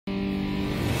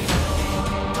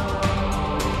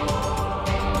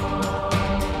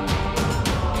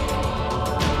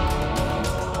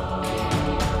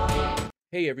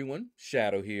Hey everyone,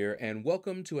 Shadow here, and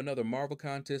welcome to another Marvel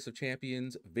Contest of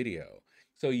Champions video.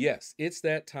 So yes, it's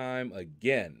that time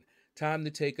again. Time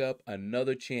to take up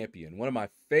another champion, one of my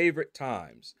favorite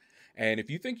times. And if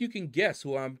you think you can guess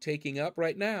who I'm taking up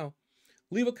right now,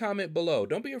 leave a comment below.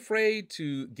 Don't be afraid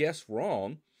to guess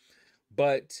wrong,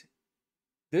 but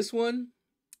this one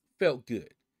felt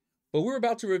good. But we're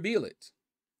about to reveal it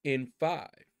in 5,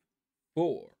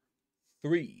 4,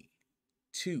 3,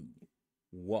 2,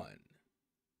 1.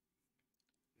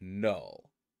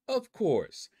 Null. Of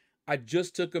course. I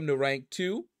just took him to rank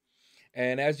 2.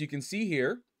 And as you can see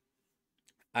here,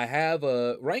 I have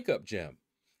a rank up gem.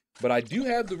 But I do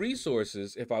have the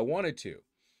resources if I wanted to.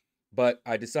 But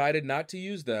I decided not to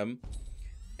use them.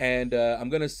 And I'm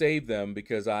going to save them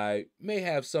because I may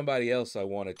have somebody else I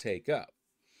want to take up.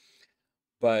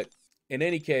 But in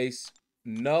any case,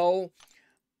 Null,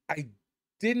 I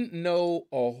didn't know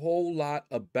a whole lot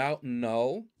about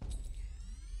Null,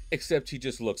 except he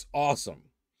just looks awesome.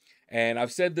 And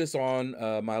I've said this on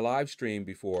my live stream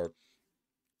before,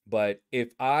 but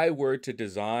if I were to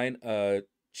design a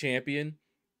champion,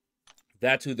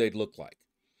 that's who they'd look like.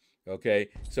 Okay,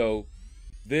 so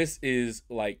this is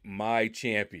like my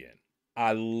champion.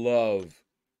 I love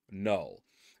Null.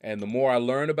 And the more I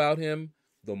learn about him,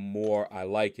 the more I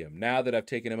like him. Now that I've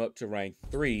taken him up to rank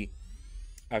 3,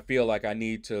 I feel like I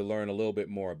need to learn a little bit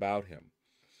more about him.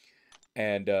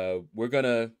 And we're going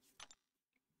to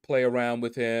play around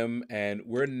with him, and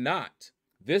we're not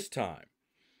this time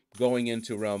going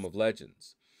into Realm of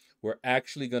Legends. We're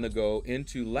actually going to go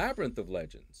into Labyrinth of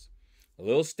Legends, a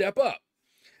little step up.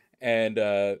 And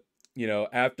you know,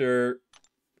 after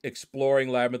exploring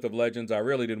Labyrinth of Legends, I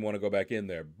really didn't want to go back in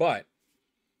there, but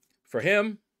for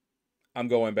him, I'm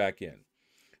going back in.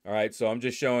 All right, so I'm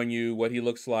just showing you what he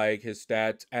looks like, his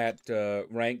stats at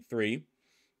rank 3.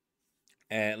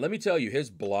 And let me tell you, his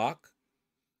block,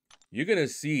 you're going to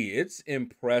see it's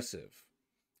impressive.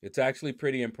 It's actually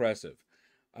pretty impressive.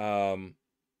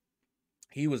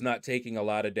 He was not taking a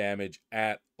lot of damage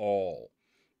at all.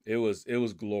 It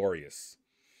was glorious.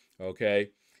 Okay?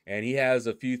 And he has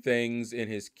a few things in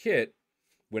his kit.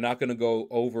 We're not going to go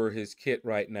over his kit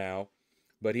right now,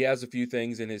 but he has a few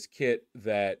things in his kit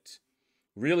that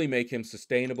really make him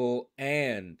sustainable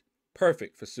and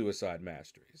perfect for suicide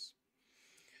masteries.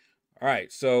 All right,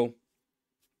 so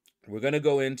we're going to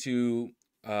go into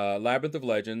Labyrinth of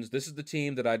Legends. This is the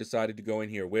team that I decided to go in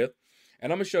here with.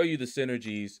 And I'm going to show you the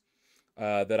synergies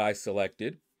that I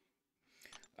selected.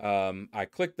 I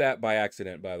clicked that by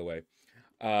accident, by the way.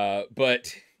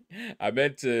 But I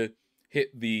meant to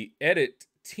hit the Edit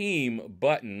Team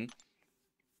button.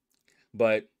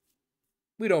 But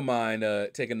we don't mind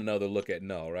taking another look at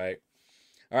Null, right?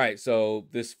 All right, so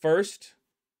this first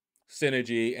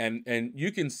synergy, and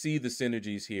you can see the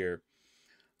synergies here.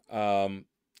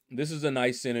 This is a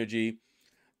nice synergy,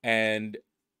 and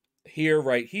here,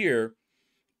 right here,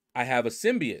 I have a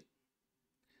symbiote.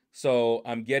 So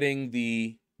I'm getting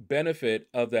the benefit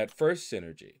of that first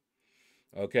synergy,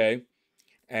 okay?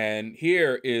 And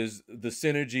here is the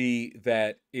synergy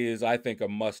that is, I think, a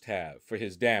must-have for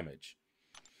his damage,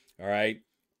 all right?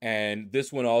 And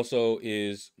this one also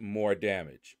is more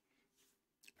damage.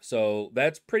 So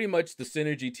that's pretty much the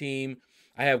synergy team.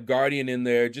 I have Guardian in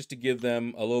there just to give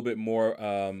them a little bit more,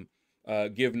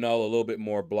 give Null a little bit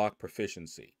more block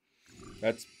proficiency.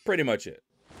 That's pretty much it,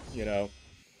 you know.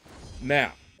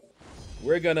 Now,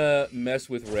 we're going to mess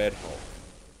with Red Hulk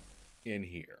in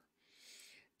here.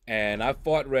 And I've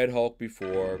fought Red Hulk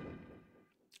before.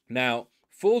 Now,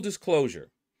 full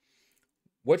disclosure,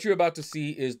 what you're about to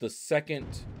see is the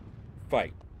second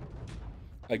fight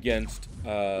against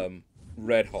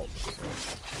Red Hulk.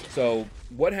 So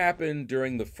what happened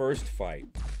during the first fight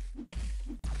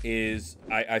is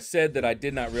I said that I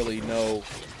did not really know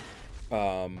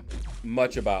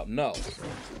much about Null.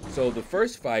 So the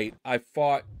first fight I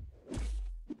fought,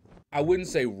 I wouldn't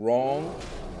say wrong,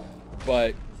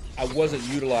 but I wasn't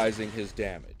utilizing his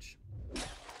damage.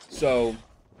 So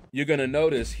you're going to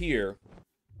notice here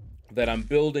that I'm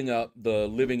building up the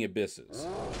living abysses,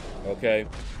 okay?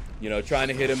 You know, trying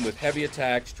to hit him with heavy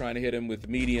attacks, trying to hit him with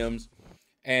mediums.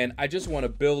 And I just want to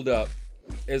build up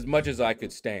as much as I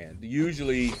could stand.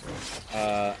 Usually,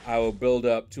 I will build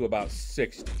up to about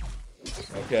 60,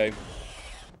 okay?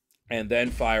 And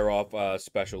then fire off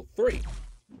special 3.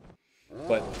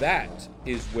 But that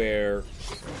is where,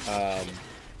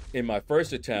 in my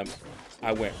first attempt,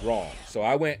 I went wrong. So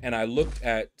I went and I looked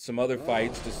at some other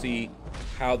fights to see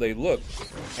how they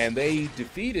looked. And they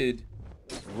defeated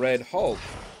Red Hulk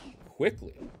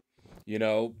quickly. You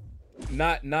know,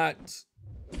 not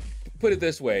put it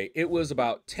this way, it was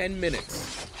about 10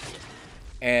 minutes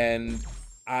and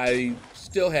I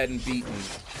still hadn't beaten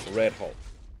Red Hulk.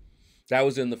 That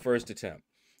was in the first attempt.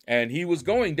 And he was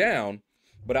going down,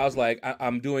 but I was like,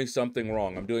 I'm doing something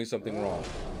wrong. I'm doing something wrong.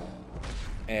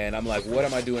 And I'm like, what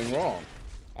am I doing wrong?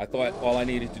 I thought all I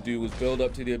needed to do was build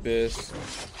up to the abyss,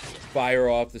 fire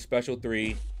off the special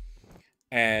 3,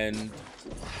 and,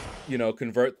 you know,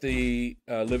 convert the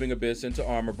living abyss into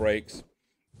armor breaks,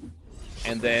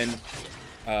 and then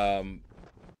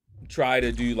try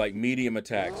to do like medium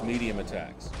attacks.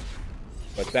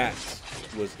 But that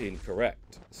was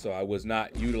incorrect. So I was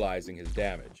not utilizing his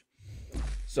damage.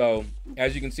 So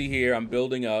as you can see here, I'm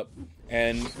building up,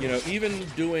 and you know, even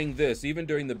doing this, even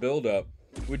during the build up,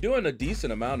 we're doing a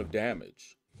decent amount of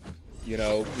damage. You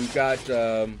know, we've got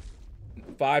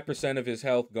 5% of his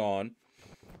health gone.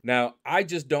 Now, I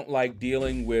just don't like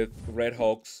dealing with Red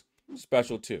Hulk's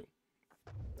special 2.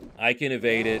 I can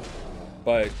evade it,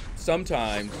 but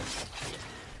sometimes,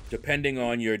 depending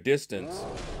on your distance,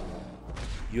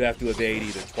 you have to evade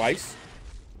either twice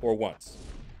or once.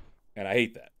 And I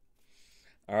hate that.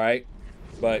 All right?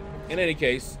 But in any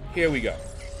case, here we go.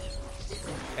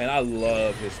 And I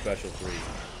love his special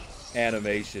 3.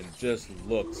 Animation just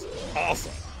looks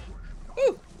awesome.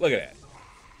 Woo, look at that.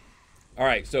 All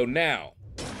right, so now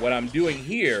what I'm doing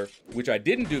here, which I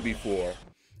didn't do before,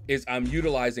 is I'm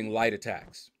utilizing light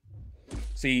attacks.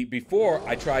 See, before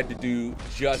I tried to do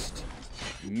just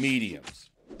mediums.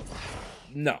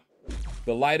 No,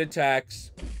 the light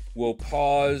attacks will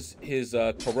pause his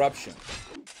corruption.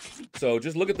 So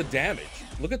just look at the damage.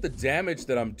 Look at the damage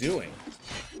that I'm doing.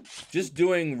 Just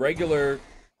doing regular,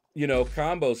 you know,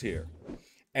 combos here.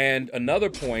 And another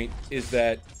point is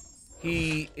that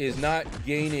he is not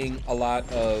gaining a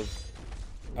lot of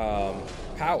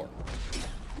power.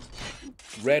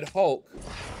 Red Hulk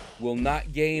will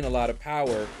not gain a lot of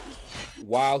power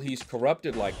while he's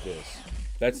corrupted like this.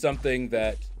 That's something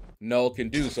that Null can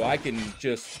do, so I can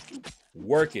just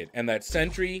work it. And that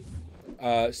Sentry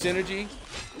synergy,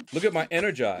 look at my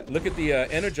Energize. Look at the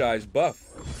Energize buff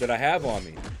that I have on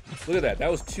me. Look at that. That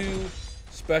was 2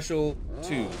 special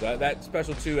 2s. That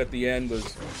special 2 at the end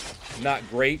was not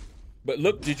great. But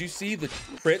look, did you see the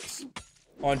crits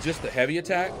on just the heavy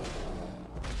attack?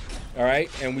 All right,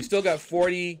 and we still got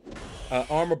 40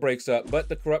 armor breaks up, but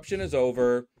the corruption is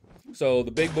over. So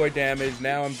the big boy damage,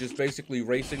 now I'm just basically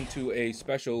racing to a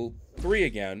special 3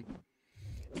 again.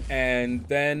 And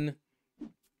then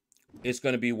it's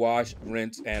going to be wash,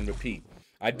 rinse, and repeat.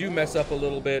 I do mess up a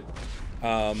little bit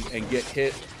and get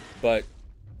hit, but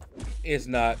it's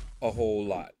not a whole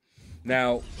lot.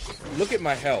 Now, look at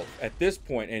my health at this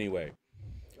point anyway.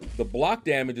 The block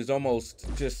damage is almost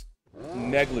just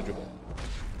negligible,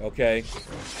 okay?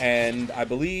 And I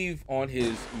believe on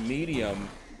his medium,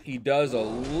 he does a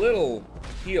little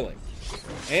healing.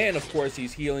 And of course,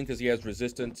 he's healing because he has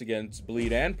resistance against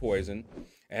bleed and poison.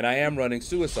 And I am running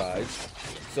suicides.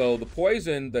 So the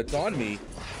poison that's on me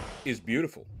is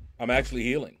beautiful. I'm actually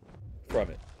healing from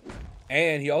it.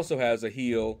 And he also has a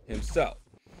heal himself.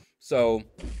 So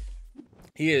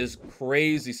he is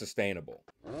crazy sustainable.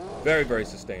 Very, very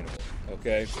sustainable,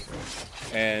 okay?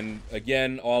 And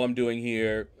again, all I'm doing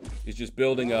here is just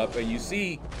building up. And you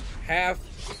see half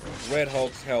Red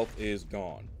Hulk's health is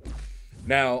gone.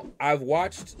 Now, I've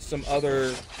watched some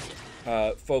other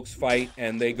folks fight,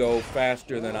 and they go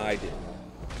faster than I did.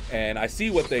 And I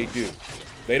see what they do.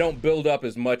 They don't build up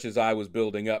as much as I was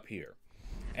building up here.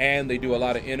 And they do a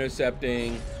lot of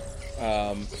intercepting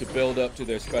to build up to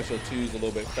their special 2s a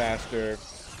little bit faster.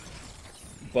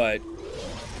 But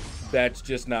that's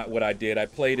just not what I did. I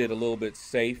played it a little bit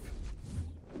safe,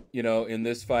 you know, in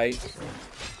this fight.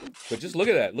 But just look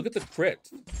at that. Look at the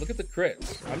crits. Look at the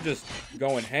crits. I'm just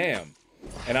going ham.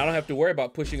 And I don't have to worry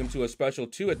about pushing him to a special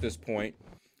 2 at this point,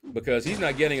 because he's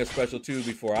not getting a special 2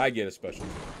 before I get a special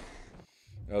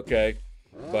 2. Okay?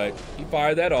 But he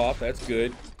fired that off. That's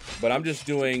good. But I'm just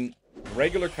doing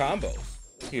regular combos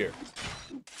here.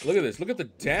 Look at this. Look at the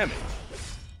damage.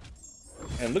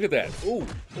 And look at that. Ooh.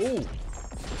 Ooh.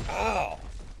 Ow.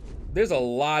 There's a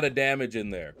lot of damage in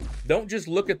there. Don't just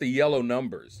look at the yellow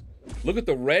numbers. Look at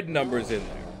the red numbers in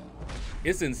there.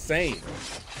 It's insane.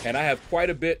 And I have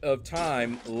quite a bit of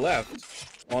time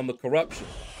left on the corruption.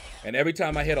 And every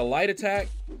time I hit a light attack,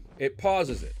 it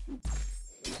pauses it.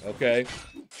 Okay?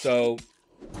 So,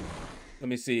 let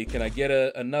me see. Can I get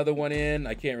another one in?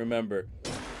 I can't remember.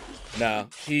 Nah,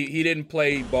 he didn't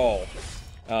play ball.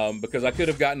 Because I could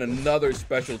have gotten another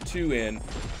special 2 in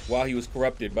while he was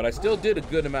corrupted. But I still did a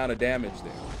good amount of damage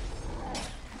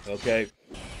there. Okay?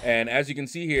 And as you can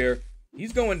see here,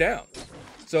 he's going down.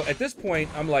 So at this point,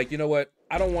 I'm like, you know what?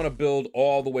 I don't want to build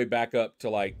all the way back up to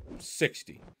like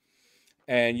 60.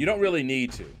 And you don't really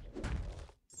need to.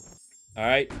 All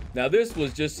right. Now this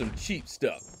was just some cheap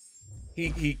stuff.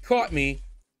 He caught me,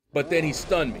 but then he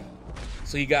stunned me.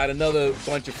 So he got another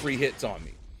bunch of free hits on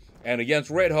me. And against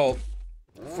Red Hulk,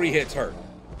 free hits hurt.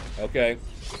 Okay?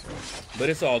 But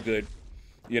it's all good.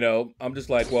 You know, I'm just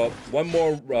like, well, one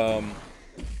more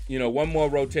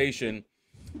rotation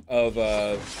of,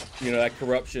 that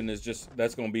corruption is just,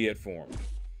 that's going to be it for him.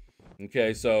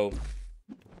 Okay, so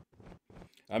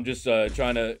I'm just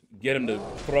trying to get him to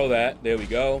throw that. There we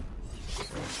go.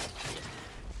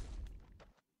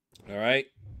 All right.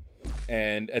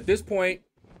 And at this point,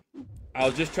 I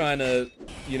was just trying to,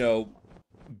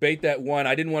 bait that one.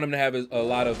 I didn't want him to have a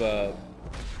lot of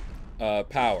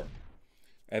power.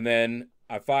 And then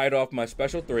I fired off my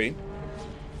special 3.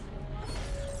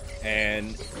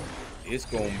 And it's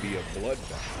going to be a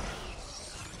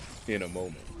bloodbath in a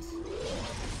moment.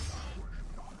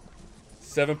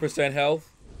 7% health.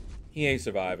 He ain't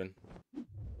surviving.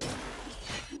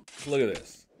 Look at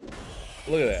this.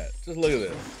 Look at that. Just look at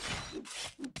this.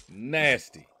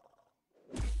 Nasty.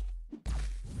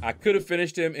 I could have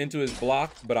finished him into his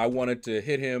block, but I wanted to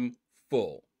hit him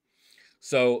full.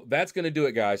 So that's going to do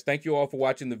it, guys. Thank you all for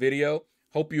watching the video.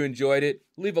 Hope you enjoyed it.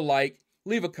 Leave a like.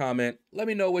 Leave a comment. Let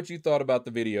me know what you thought about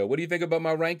the video. What do you think about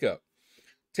my rank up?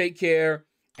 Take care,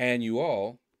 and you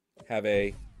all have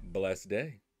a blessed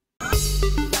day.